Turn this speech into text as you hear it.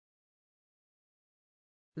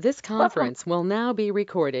This Welcome, conference will now be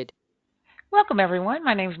recorded. welcome everyone.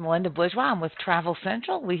 My name is Melinda Bourgeois. I'm with Travel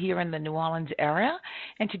Central. We're here in the New Orleans area,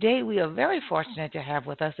 and today we are very fortunate to have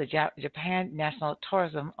with us the Japan National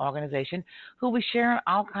Tourism Organization, who will be sharing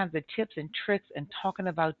all kinds of tips and tricks and talking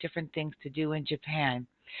about different things to do in Japan.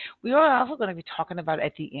 We are also going to be talking about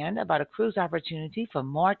at the end about a cruise opportunity for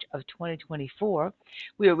March of 2024.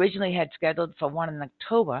 We originally had scheduled for one in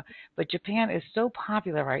October, but Japan is so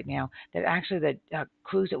popular right now that actually the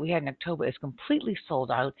cruise that we had in October is completely sold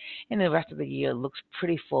out, and the rest of the year looks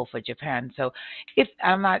pretty full for Japan. So, if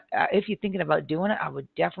you're thinking about doing it, I would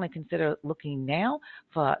definitely consider looking now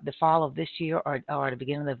for the fall of this year or the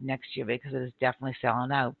beginning of next year because it is definitely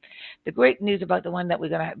selling out. The great news about the one that we're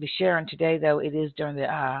going to be sharing today, though, it is during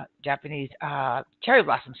the Japanese cherry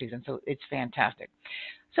blossom season, so it's fantastic.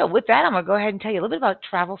 So with that, I'm going to go ahead and tell you a little bit about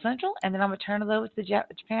Travel Central, and then I'm going to turn it over to the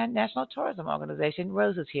Japan National Tourism Organization.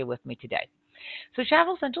 Rose is here with me today. So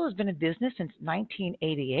Travel Central has been in business since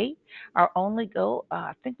 1988. Our only goal,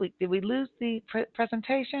 I think did we lose the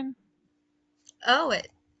presentation? Oh,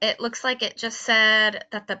 it looks like it just said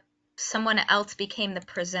that the someone else became the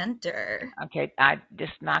presenter. Okay, I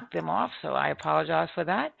just knocked them off, so I apologize for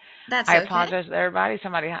that. That's I okay. apologize to everybody.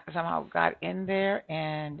 Somebody somehow got in there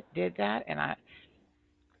and did that, and I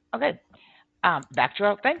okay. Back to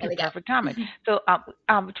our thank There you, we go. perfect timing. So,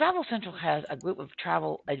 Travel Central has a group of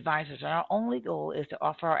travel advisors, and our only goal is to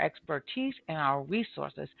offer our expertise and our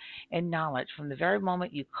resources and knowledge from the very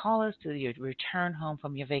moment you call us to your return home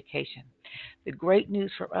from your vacation. The great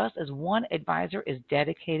news for us is one advisor is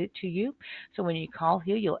dedicated to you. So when you call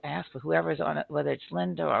here, you'll ask for whoever is on it, whether it's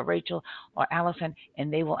Linda or Rachel or Allison,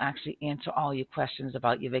 and they will actually answer all your questions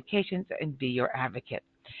about your vacations and be your advocate.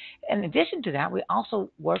 In addition to that, we also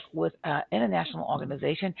work with an international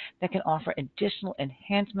organization that can offer additional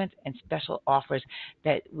enhancements and special offers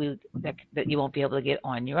that you won't be able to get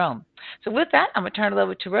on your own. So with that, I'm going to turn it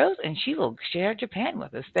over to Rose, and she will share Japan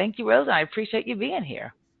with us. Thank you, Rose. I appreciate you being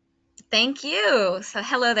here. Thank you. So,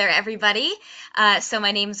 hello there, everybody. So,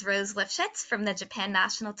 my name's Rose Lifshitz from the Japan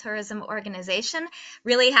National Tourism Organization.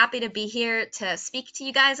 Really happy to be here to speak to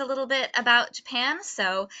you guys a little bit about Japan.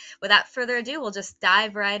 So, without further ado, we'll just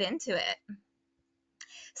dive right into it.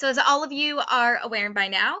 So, as all of you are aware by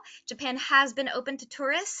now, Japan has been open to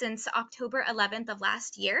tourists since October 11th of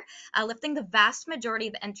last year, lifting the vast majority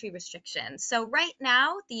of entry restrictions. So, right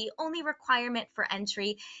now, the only requirement for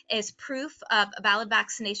entry is proof of a valid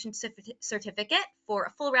vaccination certificate for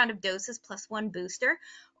a full round of doses plus one booster,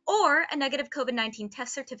 or a negative COVID-19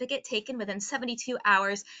 test certificate taken within 72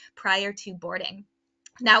 hours prior to boarding.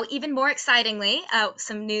 Now, even more excitingly,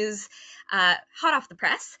 some news hot off the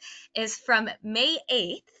press is from May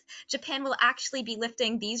 8th, Japan will actually be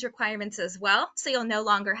lifting these requirements as well. So you'll no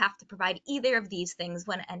longer have to provide either of these things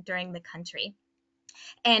when entering the country.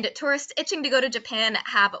 And tourists itching to go to Japan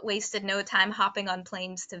have wasted no time hopping on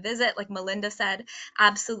planes to visit. Like Melinda said,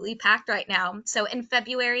 absolutely packed right now. So in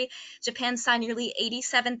February, Japan saw nearly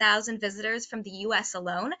 87,000 visitors from the US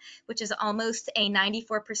alone, which is almost a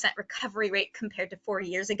 94% recovery rate compared to 4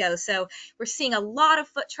 years ago. So we're seeing a lot of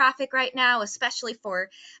foot traffic right now, especially for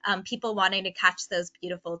people wanting to catch those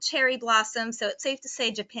beautiful cherry blossoms. So it's safe to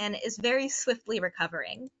say Japan is very swiftly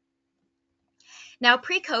recovering. Now,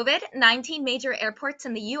 pre COVID, 19 major airports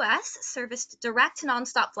in the US serviced direct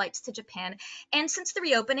nonstop flights to Japan. And since the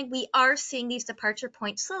reopening, we are seeing these departure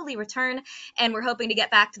points slowly return, and we're hoping to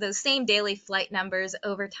get back to those same daily flight numbers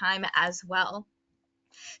over time as well.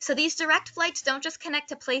 So these direct flights don't just connect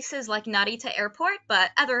to places like Narita Airport,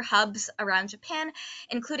 but other hubs around Japan,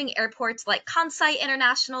 including airports like Kansai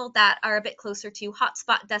International that are a bit closer to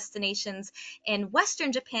hotspot destinations in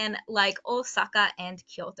Western Japan like Osaka and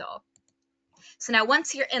Kyoto. So now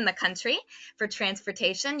once you're in the country for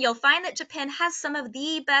transportation, you'll find that Japan has some of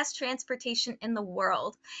the best transportation in the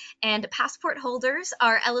world. And passport holders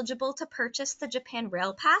are eligible to purchase the Japan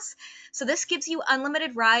Rail Pass. So this gives you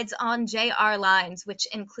unlimited rides on JR lines, which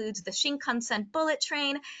includes the Shinkansen bullet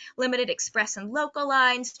train, limited express and local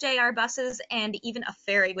lines, JR buses, and even a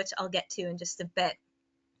ferry, which I'll get to in just a bit.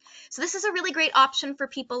 So this is a really great option for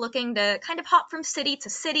people looking to kind of hop from city to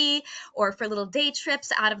city or for little day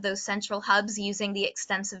trips out of those central hubs using the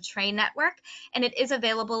extensive train network. And it is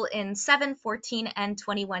available in 7, 14, and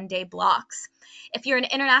 21-day blocks. If you're an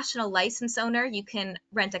international license owner, you can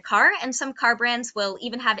rent a car, and some car brands will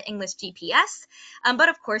even have English GPS. But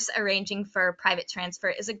of course, arranging for private transfer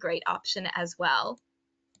is a great option as well.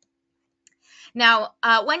 Now,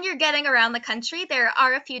 when you're getting around the country, there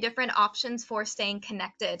are a few different options for staying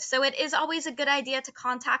connected. So it is always a good idea to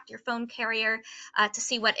contact your phone carrier to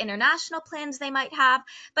see what international plans they might have.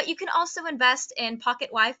 But you can also invest in pocket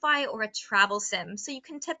Wi Fi or a travel SIM. So you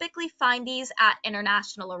can typically find these at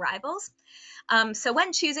international arrivals. So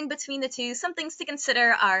when choosing between the two, some things to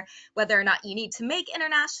consider are whether or not you need to make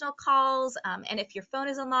international calls, and if your phone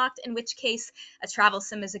is unlocked, in which case a travel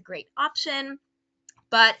SIM is a great option.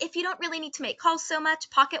 But if you don't really need to make calls so much,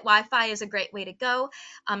 pocket Wi Fi is a great way to go.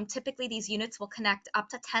 Typically, these units will connect up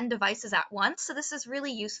to 10 devices at once. So, this is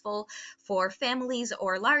really useful for families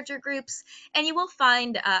or larger groups. And you will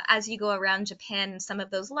find as you go around Japan, some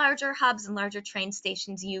of those larger hubs and larger train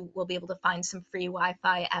stations, you will be able to find some free Wi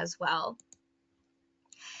Fi as well.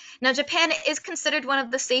 Now, Japan is considered one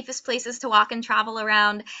of the safest places to walk and travel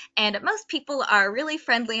around, and most people are really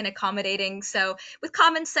friendly and accommodating. So, with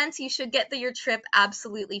common sense, you should get through your trip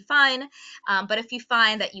absolutely fine. But if you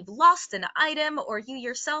find that you've lost an item or you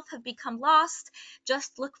yourself have become lost,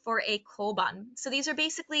 just look for a koban. So, these are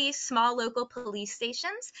basically small local police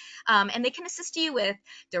stations, and they can assist you with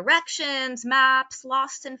directions, maps,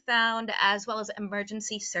 lost and found, as well as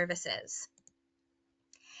emergency services.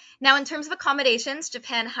 Now, in terms of accommodations,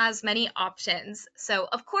 Japan has many options. So,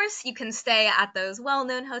 of course, you can stay at those well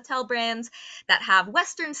known hotel brands that have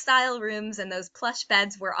Western style rooms and those plush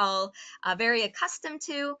beds we're all very accustomed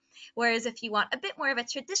to. Whereas, if you want a bit more of a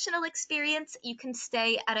traditional experience, you can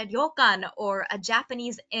stay at a ryokan or a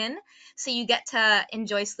Japanese inn. So, you get to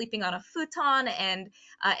enjoy sleeping on a futon and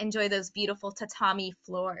enjoy those beautiful tatami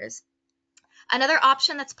floors. Another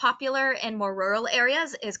option that's popular in more rural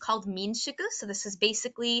areas is called minshuku. So this is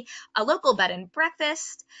basically a local bed and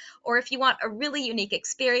breakfast. Or if you want a really unique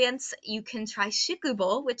experience, you can try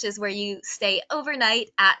shukubo, which is where you stay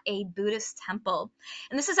overnight at a Buddhist temple.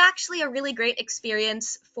 And this is actually a really great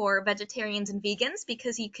experience for vegetarians and vegans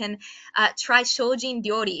because you can try shojin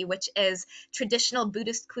ryori, which is traditional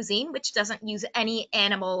Buddhist cuisine, which doesn't use any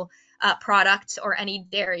animal products or any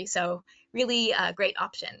dairy. So really a great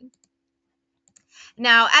option.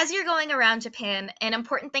 Now, as you're going around Japan, an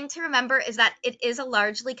important thing to remember is that it is a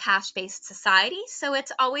largely cash based society, so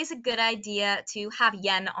it's always a good idea to have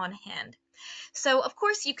yen on hand. So, of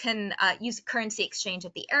course, you can use currency exchange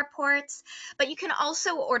at the airports, but you can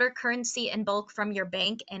also order currency in bulk from your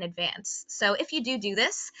bank in advance. So, if you do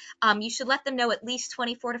this, you should let them know at least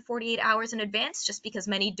 24 to 48 hours in advance, just because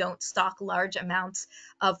many don't stock large amounts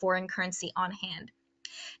of foreign currency on hand.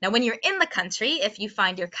 Now, when you're in the country, if you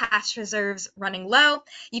find your cash reserves running low,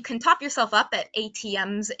 you can top yourself up at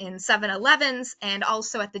ATMs in 7-Elevens and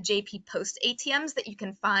also at the JP Post ATMs that you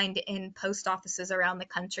can find in post offices around the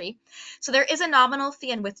country. So there is a nominal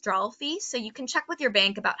fee and withdrawal fee, so you can check with your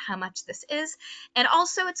bank about how much this is. And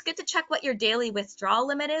also, it's good to check what your daily withdrawal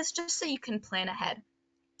limit is just so you can plan ahead.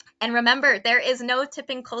 And remember, there is no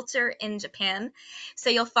tipping culture in Japan.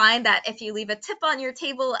 So you'll find that if you leave a tip on your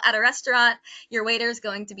table at a restaurant, your waiter is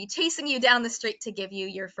going to be chasing you down the street to give you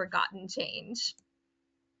your forgotten change.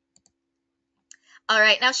 All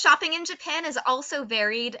right, now shopping in Japan is also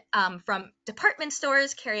varied from department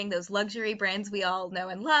stores carrying those luxury brands we all know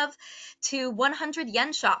and love to 100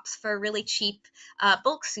 yen shops for really cheap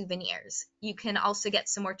bulk souvenirs. You can also get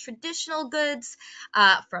some more traditional goods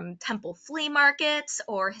from temple flea markets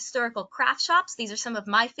or historical craft shops. These are some of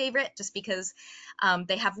my favorite just because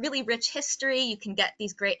they have really rich history. You can get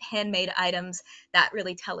these great handmade items that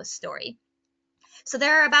really tell a story. So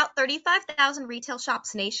there are about 35,000 retail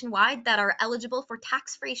shops nationwide that are eligible for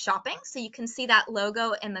tax-free shopping. So you can see that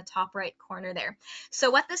logo in the top right corner there.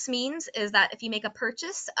 So what this means is that if you make a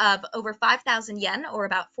purchase of over 5,000 yen or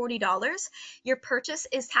about $40, your purchase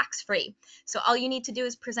is tax-free. So all you need to do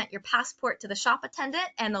is present your passport to the shop attendant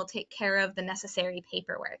and they'll take care of the necessary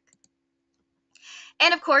paperwork.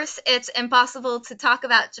 And of course, it's impossible to talk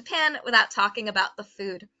about Japan without talking about the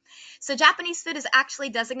food. So, Japanese food is actually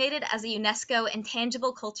designated as a UNESCO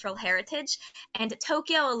intangible cultural heritage, and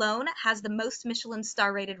Tokyo alone has the most Michelin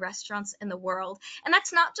star rated restaurants in the world. And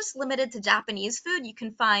that's not just limited to Japanese food, you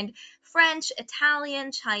can find French,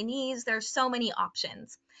 Italian, Chinese, there are so many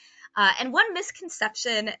options. And one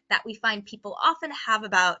misconception that we find people often have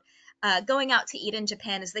about going out to eat in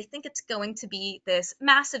Japan is they think it's going to be this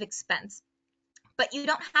massive expense. But you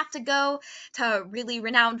don't have to go to really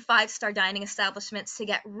renowned five-star dining establishments to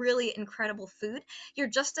get really incredible food. You're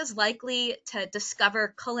just as likely to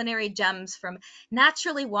discover culinary gems from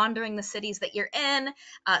naturally wandering the cities that you're in,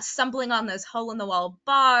 stumbling on those hole-in-the-wall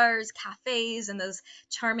bars, cafes, and those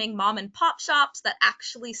charming mom and pop shops that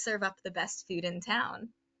actually serve up the best food in town.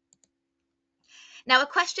 Now, a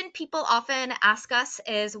question people often ask us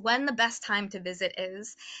is when the best time to visit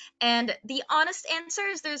is. And the honest answer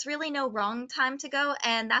is there's really no wrong time to go.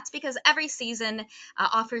 And that's because every season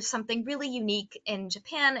offers something really unique in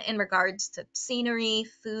Japan in regards to scenery,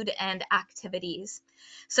 food, and activities.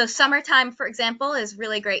 So, summertime, for example, is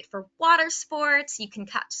really great for water sports. You can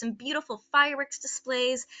catch some beautiful fireworks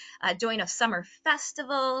displays, join a summer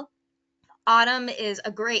festival. Autumn is a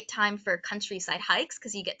great time for countryside hikes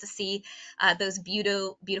because you get to see those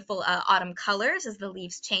beautiful autumn colors as the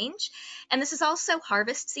leaves change. And this is also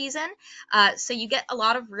harvest season, so you get a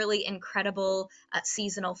lot of really incredible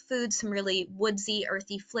seasonal foods, some really woodsy,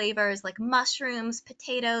 earthy flavors like mushrooms,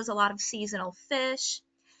 potatoes, a lot of seasonal fish.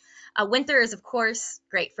 Winter is, of course,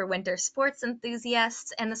 great for winter sports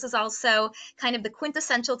enthusiasts, and this is also kind of the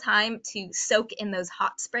quintessential time to soak in those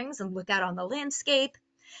hot springs and look out on the landscape.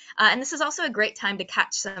 And this is also a great time to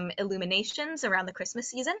catch some illuminations around the Christmas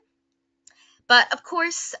season. But of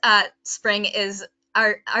course, spring is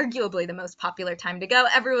arguably the most popular time to go.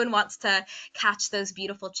 Everyone wants to catch those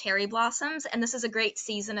beautiful cherry blossoms, and this is a great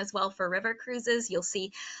season as well for river cruises. You'll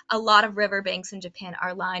see a lot of riverbanks in Japan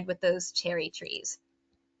are lined with those cherry trees.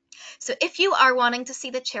 So if you are wanting to see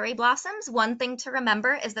the cherry blossoms, one thing to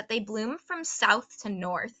remember is that they bloom from south to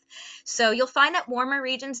north. So you'll find that warmer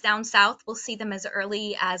regions down south will see them as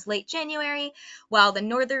early as late January, while the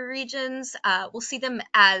northern regions will see them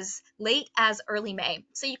as late as early May.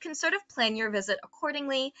 So you can sort of plan your visit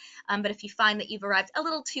accordingly, but if you find that you've arrived a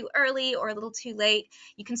little too early or a little too late,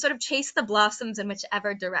 you can sort of chase the blossoms in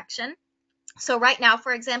whichever direction. So right now,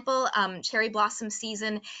 for example, cherry blossom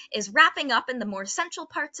season is wrapping up in the more central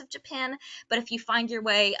parts of Japan, but if you find your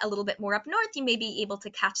way a little bit more up north, you may be able to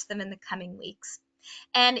catch them in the coming weeks.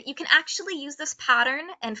 And you can actually use this pattern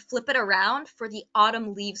and flip it around for the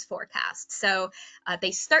autumn leaves forecast. So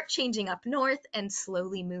they start changing up north and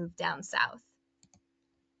slowly move down south.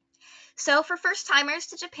 So for first timers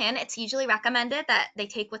to Japan, it's usually recommended that they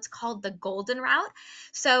take what's called the golden route.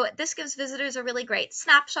 So this gives visitors a really great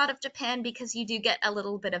snapshot of Japan because you do get a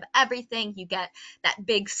little bit of everything. You get that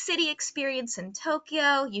big city experience in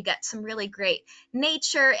Tokyo. You get some really great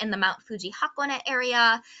nature in the Mount Fuji Hakone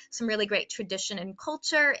area, some really great tradition and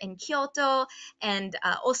culture in Kyoto, and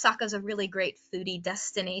Osaka's a really great foodie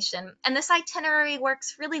destination. And this itinerary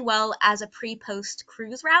works really well as a pre-post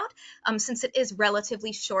cruise route since it is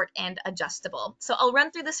relatively short and adjustable. So I'll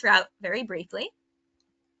run through this route very briefly.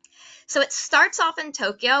 So it starts off in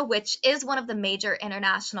Tokyo, which is one of the major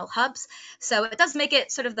international hubs. So it does make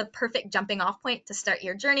it sort of the perfect jumping off point to start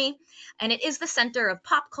your journey. And it is the center of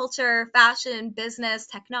pop culture, fashion, business,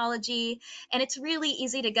 technology. And it's really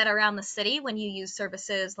easy to get around the city when you use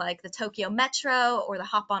services like the Tokyo Metro or the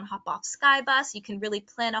hop on, hop off Sky Bus. You can really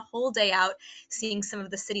plan a whole day out seeing some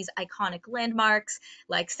of the city's iconic landmarks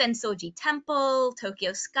like Sensoji Temple,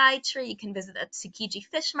 Tokyo Skytree. You can visit the Tsukiji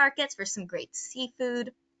fish markets for some great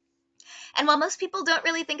seafood. And while most people don't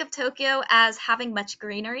really think of Tokyo as having much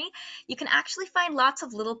greenery, you can actually find lots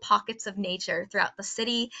of little pockets of nature throughout the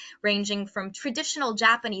city, ranging from traditional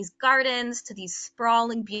Japanese gardens to these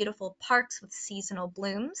sprawling, beautiful parks with seasonal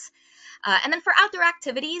blooms. And then for outdoor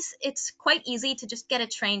activities, it's quite easy to just get a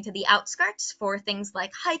train to the outskirts for things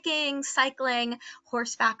like hiking, cycling,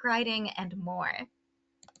 horseback riding, and more.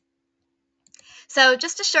 So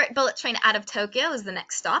just a short bullet train out of Tokyo is the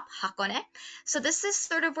next stop, Hakone. So this is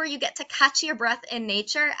sort of where you get to catch your breath in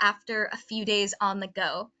nature after a few days on the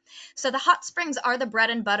go. So the hot springs are the bread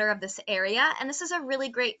and butter of this area, and this is a really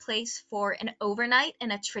great place for an overnight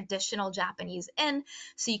in a traditional Japanese inn.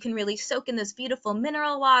 So you can really soak in those beautiful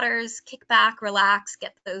mineral waters, kick back, relax,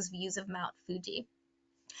 get those views of Mount Fuji.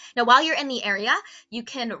 Now, while you're in the area, you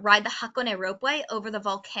can ride the Hakone ropeway over the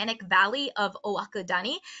volcanic valley of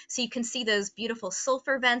Owakudani. So you can see those beautiful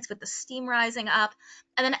sulfur vents with the steam rising up.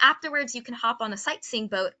 And then afterwards, you can hop on a sightseeing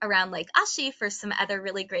boat around Lake Ashi for some other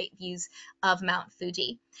really great views of Mount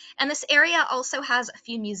Fuji. And this area also has a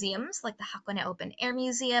few museums like the Hakone Open Air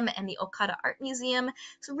Museum and the Okada Art Museum.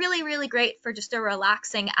 It's really, really great for just a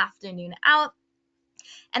relaxing afternoon out.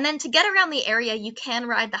 And then to get around the area, you can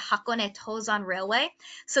ride the Hakone Tozan Railway.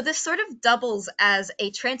 So this sort of doubles as a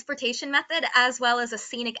transportation method as well as a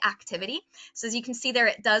scenic activity. So as you can see there,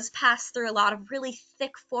 it does pass through a lot of really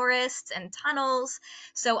thick forests and tunnels.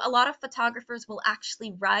 So a lot of photographers will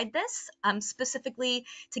actually ride this specifically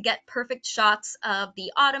to get perfect shots of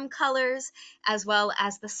the autumn colors as well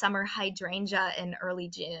as the summer hydrangea in early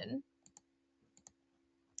June.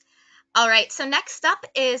 All right, so next up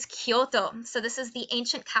is Kyoto. So this is the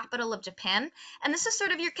ancient capital of Japan, and this is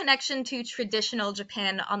sort of your connection to traditional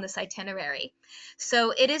Japan on this itinerary.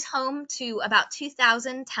 So it is home to about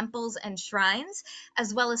 2,000 temples and shrines,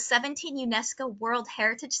 as well as 17 UNESCO World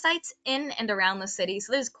Heritage Sites in and around the city.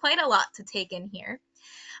 So there's quite a lot to take in here.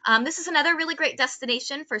 This is another really great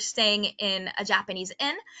destination for staying in a Japanese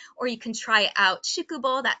inn, or you can try out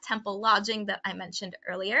Shukubo, that temple lodging that I mentioned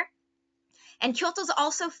earlier. And Kyoto's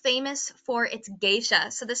also famous for its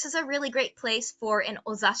geisha. So this is a really great place for an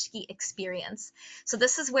ozashiki experience. So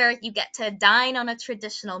this is where you get to dine on a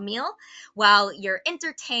traditional meal while you're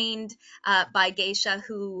entertained by geisha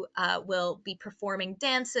who will be performing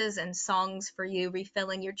dances and songs for you,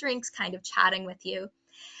 refilling your drinks, kind of chatting with you.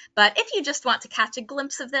 But if you just want to catch a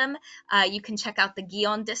glimpse of them, you can check out the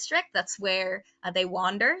Gion district. That's where they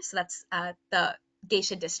wander. So that's the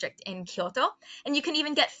geisha district in Kyoto. And you can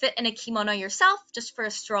even get fit in a kimono yourself just for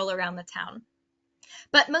a stroll around the town.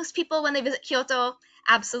 But most people, when they visit Kyoto,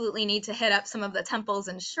 absolutely need to hit up some of the temples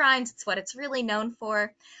and shrines. It's what it's really known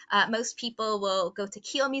for. Most people will go to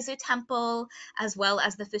Kiyomizu Temple, as well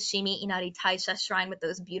as the Fushimi Inari Taisha shrine with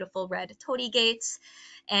those beautiful red torii gates.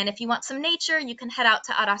 And if you want some nature, you can head out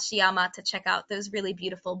to Arashiyama to check out those really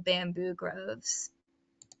beautiful bamboo groves.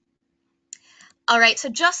 All right, so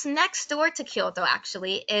just next door to Kyoto,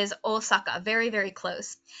 actually, is Osaka, very, very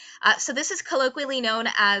close. So this is colloquially known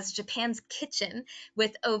as Japan's kitchen,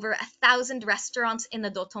 with over 1,000 restaurants in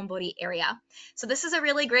the Dotonbori area. So this is a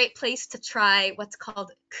really great place to try what's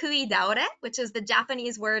called kuidaore, which is the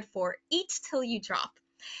Japanese word for eat till you drop.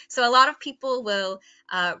 So a lot of people will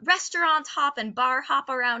restaurant hop and bar hop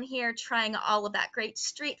around here, trying all of that great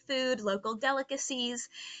street food, local delicacies.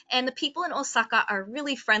 And the people in Osaka are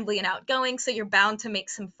really friendly and outgoing, so you're bound to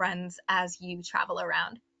make some friends as you travel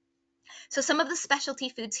around. So some of the specialty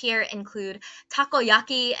foods here include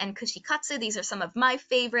takoyaki and kushikatsu. These are some of my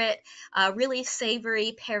favorite, really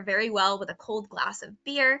savory, pair very well with a cold glass of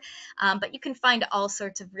beer. But you can find all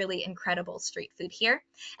sorts of really incredible street food here.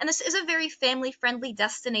 And this is a very family-friendly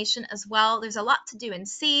destination as well. There's a lot to do and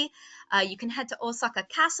see. You can head to Osaka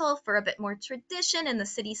Castle for a bit more tradition in the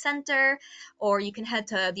city center, or you can head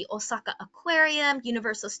to the Osaka Aquarium,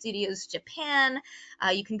 Universal Studios Japan.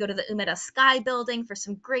 You can go to the Umeda Sky Building for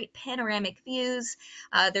some great panoramic views.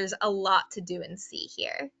 There's a lot to do and see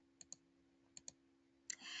here.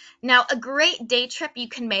 Now, a great day trip you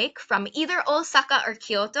can make from either Osaka or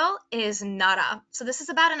Kyoto is Nara. So this is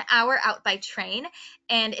about an hour out by train,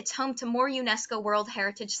 and it's home to more UNESCO World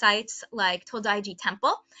Heritage Sites like Todaiji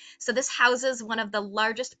Temple. So this houses one of the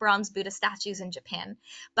largest bronze Buddha statues in Japan.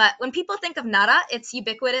 But when people think of Nara, it's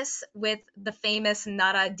ubiquitous with the famous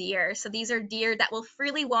Nara deer. So these are deer that will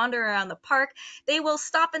freely wander around the park. They will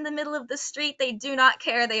stop in the middle of the street. They do not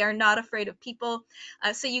care. They are not afraid of people.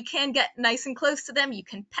 So you can get nice and close to them. You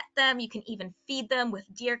can pet them. You can even feed them with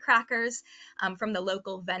deer crackers from the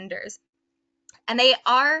local vendors. And they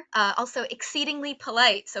are also exceedingly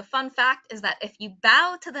polite. So, fun fact is that if you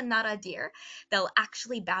bow to the Nara deer, they'll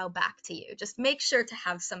actually bow back to you. Just make sure to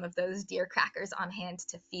have some of those deer crackers on hand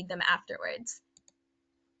to feed them afterwards.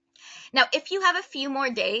 Now, if you have a few more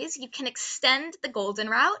days, you can extend the Golden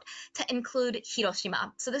Route to include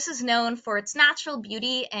Hiroshima. So this is known for its natural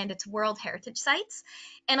beauty and its World Heritage sites.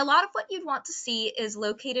 And a lot of what you'd want to see is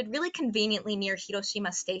located really conveniently near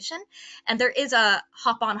Hiroshima Station. And there is a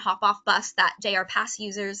hop-on, hop-off bus that JR Pass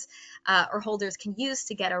users or holders can use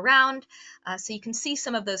to get around. So you can see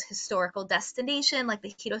some of those historical destinations like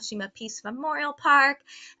the Hiroshima Peace Memorial Park,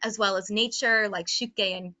 as well as nature like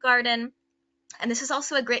Shukkei Garden. And this is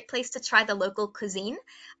also a great place to try the local cuisine,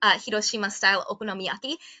 Hiroshima-style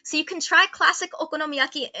okonomiyaki. So you can try classic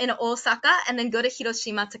okonomiyaki in Osaka and then go to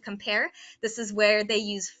Hiroshima to compare. This is where they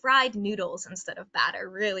use fried noodles instead of batter.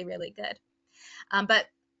 Really, really good. But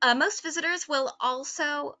most visitors will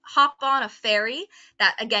also hop on a ferry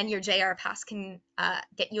that, again, your JR Pass can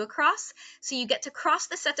get you across. So you get to cross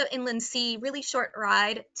the Seto Inland Sea, really short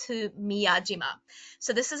ride to Miyajima.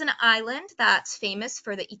 So this is an island that's famous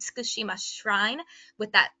for the Itsukushima Shrine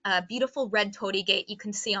with that beautiful red torii gate you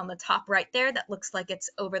can see on the top right there that looks like it's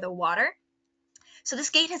over the water. So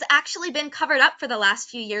this gate has actually been covered up for the last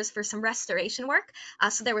few years for some restoration work.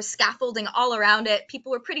 So there was scaffolding all around it.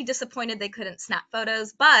 People were pretty disappointed they couldn't snap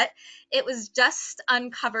photos, but it was just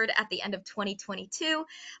uncovered at the end of 2022,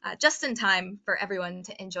 just in time for everyone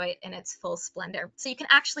to enjoy it in its full splendor. So you can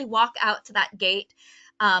actually walk out to that gate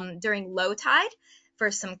during low tide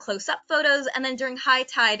for some close-up photos, and then during high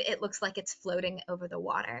tide, it looks like it's floating over the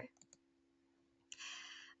water.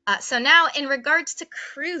 So now, in regards to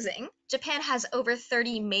cruising, Japan has over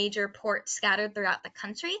 30 major ports scattered throughout the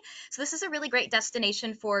country. So this is a really great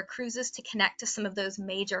destination for cruises to connect to some of those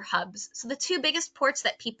major hubs. So the two biggest ports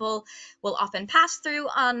that people will often pass through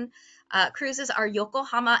on cruises are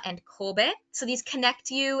Yokohama and Kobe. So these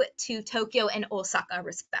connect you to Tokyo and Osaka,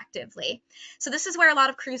 respectively. So this is where a lot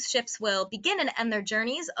of cruise ships will begin and end their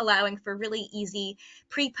journeys, allowing for really easy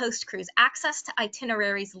pre-post cruise access to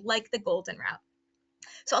itineraries like the Golden Route.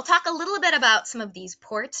 So I'll talk a little bit about some of these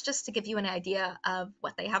ports just to give you an idea of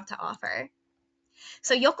what they have to offer.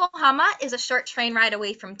 So Yokohama is a short train ride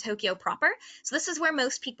away from Tokyo proper. So this is where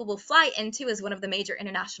most people will fly into as one of the major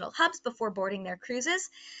international hubs before boarding their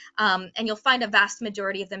cruises. And you'll find a vast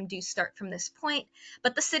majority of them do start from this point.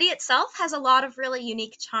 But the city itself has a lot of really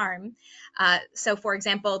unique charm. So for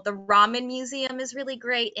example, the Ramen Museum is really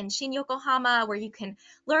great in Shin Yokohama, where you can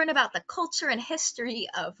learn about the culture and history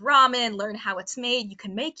of ramen, learn how it's made. You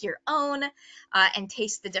can make your own and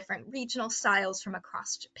taste the different regional styles from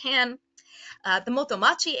across Japan. The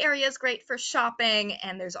Motomachi area is great for shopping,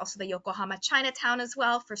 and there's also the Yokohama Chinatown as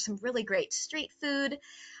well for some really great street food.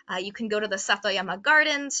 You can go to the Satoyama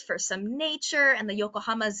Gardens for some nature, and the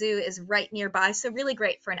Yokohama Zoo is right nearby, so really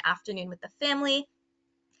great for an afternoon with the family.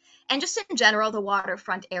 And just in general, the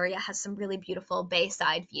waterfront area has some really beautiful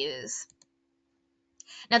bayside views.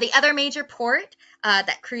 Now, the other major port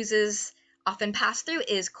that cruises often pass through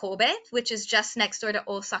is Kobe, which is just next door to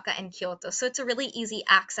Osaka and Kyoto. So it's a really easy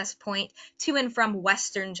access point to and from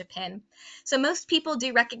Western Japan. So most people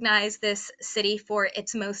do recognize this city for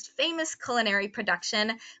its most famous culinary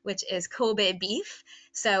production, which is Kobe beef.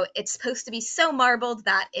 So it's supposed to be so marbled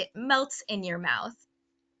that it melts in your mouth.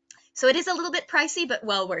 So it is a little bit pricey, but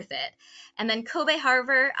well worth it. And then Kobe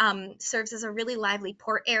Harbor serves as a really lively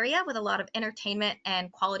port area with a lot of entertainment and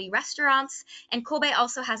quality restaurants. And Kobe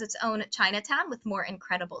also has its own Chinatown with more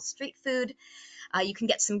incredible street food. You can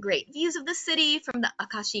get some great views of the city from the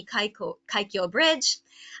Akashi Kaikyo Bridge.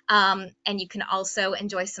 And you can also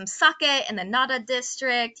enjoy some sake in the Nara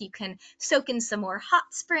district. You can soak in some more hot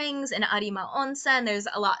springs in Arima Onsen. There's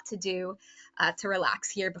a lot to do to relax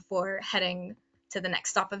here before heading to the next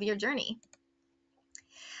stop of your journey.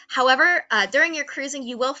 However, during your cruising,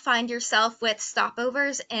 you will find yourself with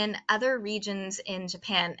stopovers in other regions in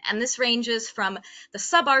Japan. And this ranges from the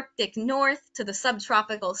subarctic north to the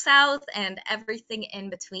subtropical south and everything in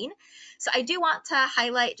between. So I do want to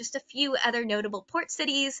highlight just a few other notable port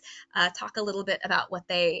cities, talk a little bit about what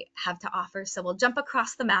they have to offer. So we'll jump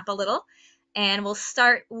across the map a little. And we'll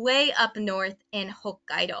start way up north in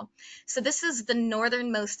Hokkaido. So this is the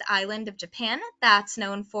northernmost island of Japan that's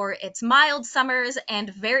known for its mild summers and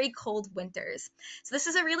very cold winters. So this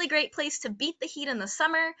is a really great place to beat the heat in the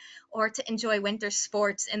summer or to enjoy winter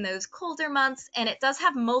sports in those colder months, and it does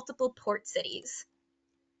have multiple port cities.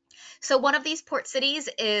 So one of these port cities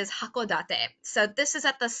is Hakodate. So this is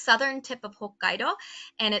at the southern tip of Hokkaido,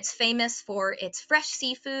 and it's famous for its fresh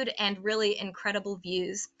seafood and really incredible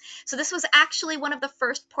views. So this was actually one of the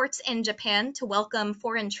first ports in Japan to welcome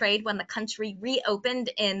foreign trade when the country reopened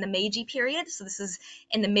in the Meiji period. So this is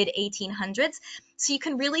in the mid 1800s. So you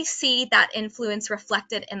can really see that influence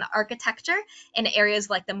reflected in the architecture in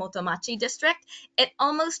areas like the Motomachi district. It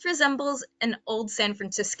almost resembles an old San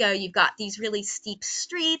Francisco. You've got these really steep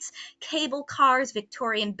streets, cable cars,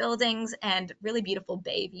 Victorian buildings, and really beautiful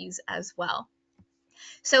bay views as well.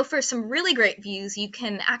 So for some really great views, you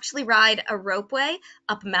can actually ride a ropeway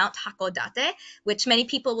up Mount Hakodate, which many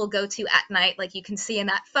people will go to at night, like you can see in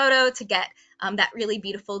that photo, to get that really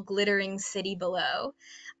beautiful glittering city below.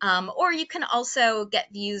 Or you can also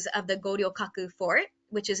get views of the Goryokaku Fort,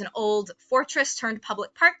 which is an old fortress turned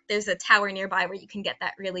public park. There's a tower nearby where you can get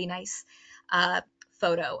that really nice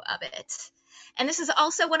photo of it. And this is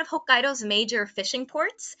also one of Hokkaido's major fishing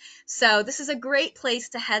ports. So this is a great place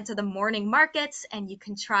to head to the morning markets, and you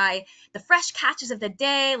can try the fresh catches of the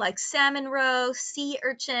day like salmon roe, sea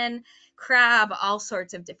urchin, crab, all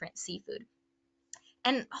sorts of different seafood.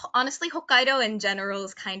 And honestly, Hokkaido in general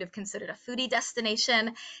is kind of considered a foodie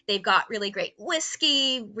destination. They've got really great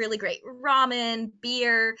whiskey, really great ramen,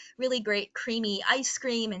 beer, really great creamy ice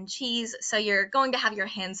cream and cheese. So you're going to have your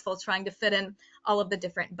hands full trying to fit in all of the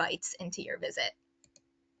different bites into your visit.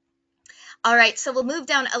 All right, so we'll move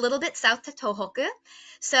down a little bit south to Tohoku.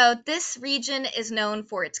 So this region is known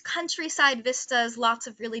for its countryside vistas, lots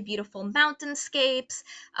of really beautiful mountainscapes,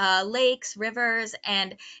 lakes, rivers,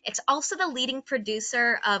 and it's also the leading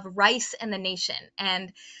producer of rice in the nation.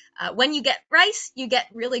 And when you get rice, you get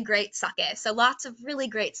really great sake. So lots of really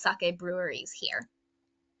great sake breweries here.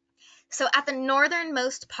 So at the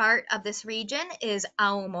northernmost part of this region is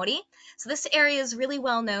Aomori. So this area is really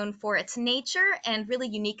well known for its nature and really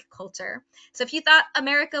unique culture. So if you thought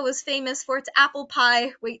America was famous for its apple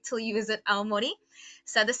pie, wait till you visit Aomori.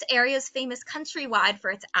 So this area is famous countrywide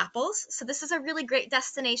for its apples. So this is a really great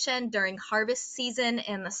destination during harvest season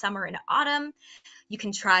in the summer and autumn. You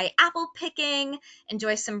can try apple picking,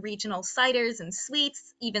 enjoy some regional ciders and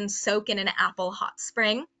sweets, even soak in an apple hot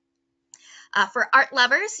spring. For art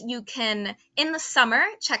lovers, you can, in the summer,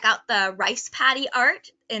 check out the rice paddy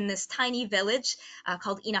art in this tiny village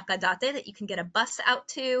called Inakadate that you can get a bus out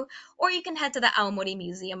to, or you can head to the Aomori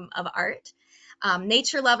Museum of Art.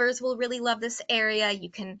 Nature lovers will really love this area. You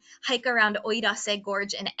can hike around Oirase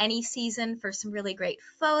Gorge in any season for some really great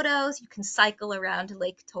photos. You can cycle around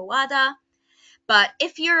Lake Towada. But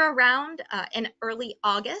if you're around in early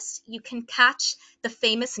August, you can catch the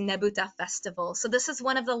famous Nebuta Festival. So this is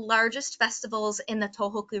one of the largest festivals in the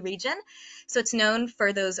Tohoku region. So it's known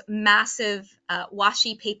for those massive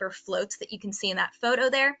washi paper floats that you can see in that photo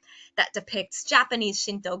there that depicts Japanese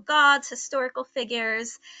Shinto gods, historical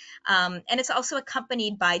figures. And it's also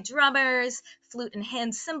accompanied by drummers, flute and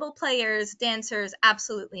hand cymbal players, dancers.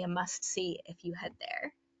 Absolutely a must see if you head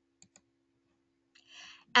there.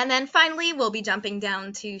 And then finally, we'll be jumping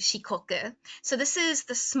down to Shikoku. So this is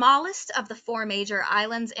the smallest of the four major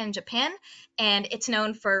islands in Japan, and it's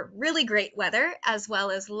known for really great weather as well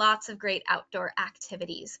as lots of great outdoor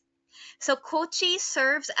activities. So Kochi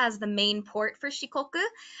serves as the main port for Shikoku,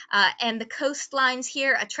 and the coastlines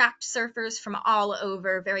here attract surfers from all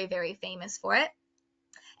over, very, very famous for it.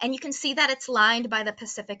 And you can see that it's lined by the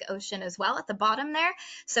Pacific Ocean as well at the bottom there.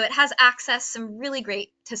 So it has access some really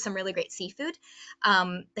great seafood.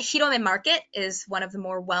 The Hirome Market is one of the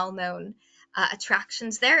more well-known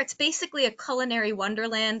attractions there. It's basically a culinary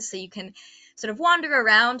wonderland, so you can sort of wander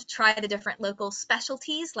around, try the different local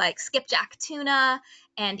specialties like skipjack tuna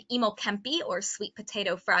and imo kempi or sweet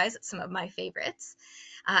potato fries. It's some of my favorites,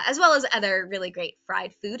 as well as other really great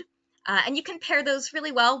fried food. And you can pair those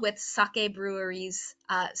really well with sake breweries'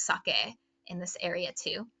 sake in this area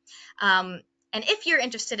too. And if you're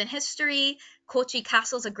interested in history, Kochi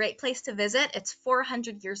Castle is a great place to visit. It's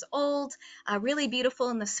 400 years old, really beautiful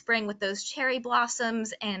in the spring with those cherry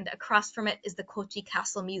blossoms, and across from it is the Kochi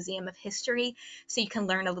Castle Museum of History, so you can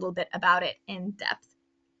learn a little bit about it in depth.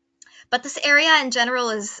 But this area in general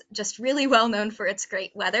is just really well known for its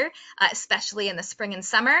great weather, especially in the spring and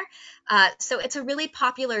summer. So it's a really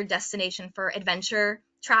popular destination for adventure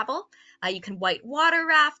travel. You can white water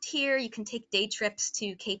raft here. You can take day trips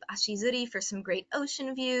to Cape Ashizuri for some great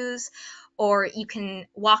ocean views, or you can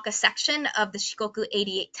walk a section of the Shikoku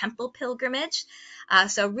 88 Temple pilgrimage.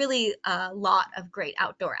 So really a lot of great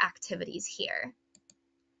outdoor activities here.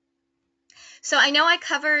 So I know I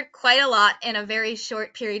covered quite a lot in a very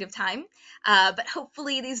short period of time, but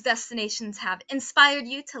hopefully these destinations have inspired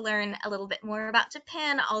you to learn a little bit more about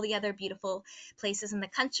Japan, all the other beautiful places in the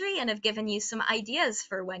country, and have given you some ideas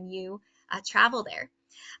for when you travel there.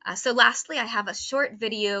 So lastly, I have a short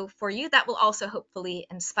video for you that will also hopefully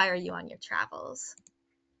inspire you on your travels.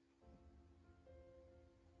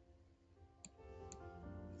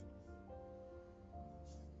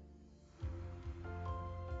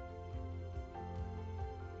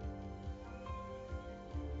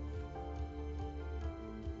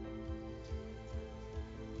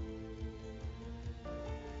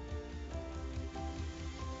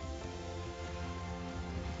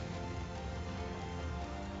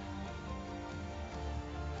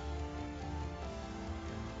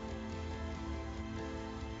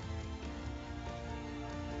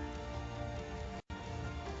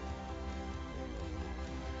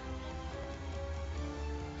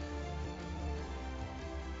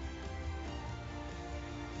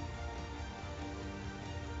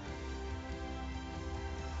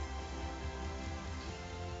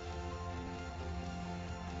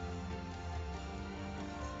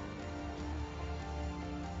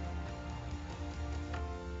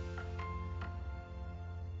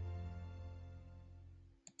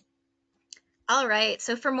 All right,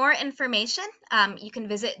 so for more information, you can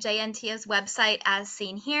visit JNTO's website as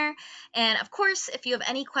seen here. And of course, if you have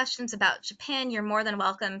any questions about Japan, you're more than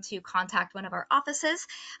welcome to contact one of our offices.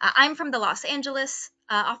 I'm from the Los Angeles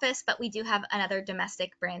office, but we do have another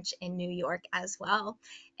domestic branch in New York as well.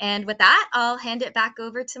 And with that, I'll hand it back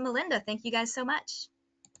over to Melinda. Thank you guys so much.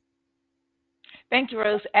 Thank you,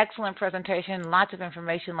 Rose. Excellent presentation. Lots of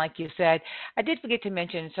information, like you said. I did forget to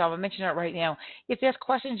mention, so I'll mention it right now. If there's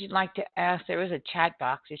questions you'd like to ask, there is a chat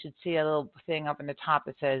box. You should see a little thing up in the top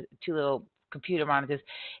that says two little computer monitors.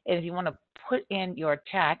 And if you want to put in your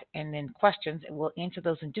chat and then questions, and we'll answer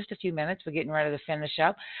those in just a few minutes. We're getting ready to finish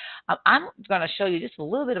up. I'm going to show you just a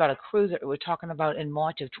little bit about a cruise that we're talking about in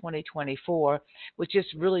March of 2024, which is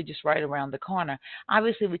really just right around the corner.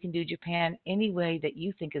 Obviously, we can do Japan any way that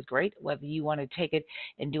you think is great, whether you want to take it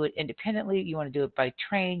and do it independently, you want to do it by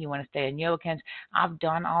train, you want to stay in ryokans. I've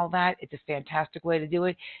done all that. It's a fantastic way to do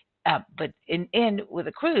it. But with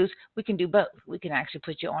a cruise, we can do both. We can actually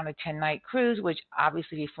put you on a 10-night cruise, which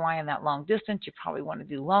obviously, if you're flying that long distance, you probably want to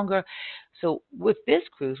do longer. So with this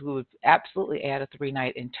cruise, we would absolutely add a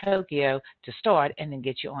 3-night in Tokyo to start and then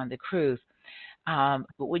get you on the cruise.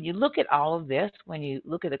 But when you look at all of this, when you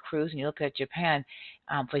look at the cruise and you look at Japan,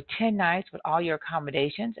 for 10 nights with all your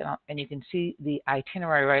accommodations, and you can see the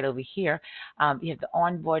itinerary right over here, you have the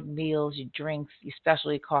onboard meals, your drinks, your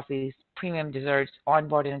specialty coffees, premium desserts,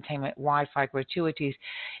 onboard entertainment, Wi-Fi gratuities,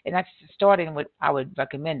 and that's starting with, I would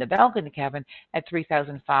recommend the balcony cabin at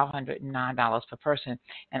 $3,509 per person.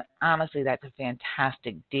 And honestly, that's a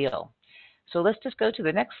fantastic deal. So let's just go to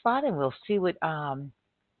the next slide and we'll see what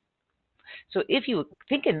so if you were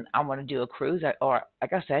thinking I want to do a cruise, or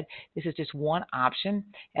like I said, this is just one option.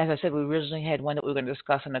 As I said, we originally had one that we were going to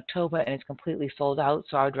discuss in October, and it's completely sold out.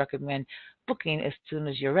 So I would recommend booking as soon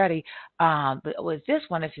as you're ready. But with this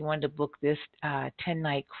one, if you wanted to book this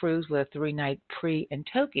 10-night cruise with a 3-night pre in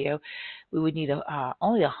Tokyo, we would need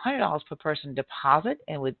only $100 per person deposit,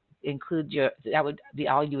 and would include that would be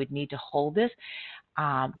all you would need to hold this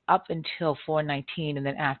up until 419, and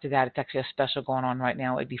then after that, it's actually a special going on right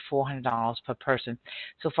now. It'd be $400 per person.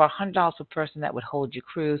 So for $100 per person, that would hold your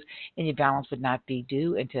cruise, and your balance would not be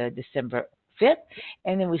due until December 5th.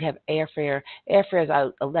 And then we'd have airfare. Airfare is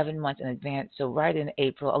out 11 months in advance. So right in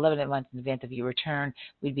April, 11 months in advance of your return,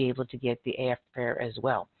 we'd be able to get the airfare as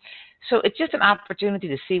well. So it's just an opportunity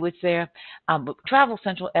to see what's there. But Travel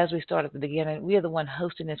Central, as we started at the beginning, we are the one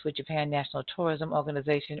hosting this with Japan National Tourism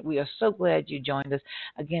Organization. We are so glad you joined us.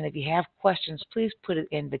 Again, if you have questions, please put it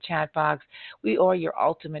in the chat box. We are your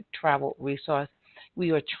ultimate travel resource.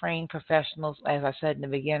 We are trained professionals, as I said in the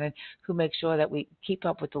beginning, who make sure that we keep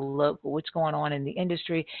up with the local, what's going on in the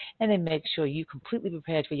industry, and then make sure you're completely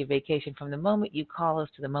prepared for your vacation from the moment you call us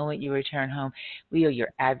to the moment you return home. We are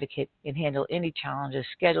your advocate and handle any challenges,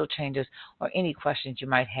 schedule changes, or any questions you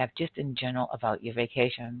might have just in general about your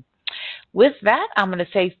vacation. With that, I'm going to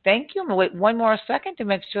say thank you. I'm going to wait one more second to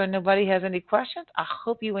make sure nobody has any questions. I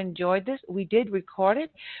hope you enjoyed this. We did record it.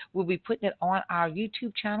 We'll be putting it on our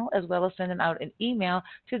YouTube channel as well as sending out an email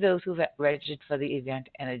to those who've registered for the event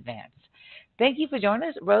in advance. Thank you for joining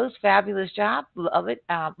us. Rose, fabulous job. Love it.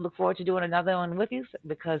 Look forward to doing another one with you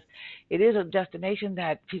because it is a destination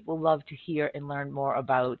that people love to hear and learn more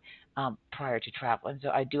about prior to traveling.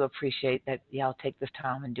 So I do appreciate that y'all take this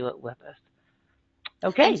time and do it with us.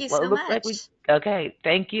 Thank Okay. you Well, it so looks like we. much. Okay.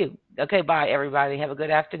 Thank you. Okay. Bye, everybody. Have a good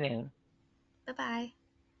afternoon. Bye bye.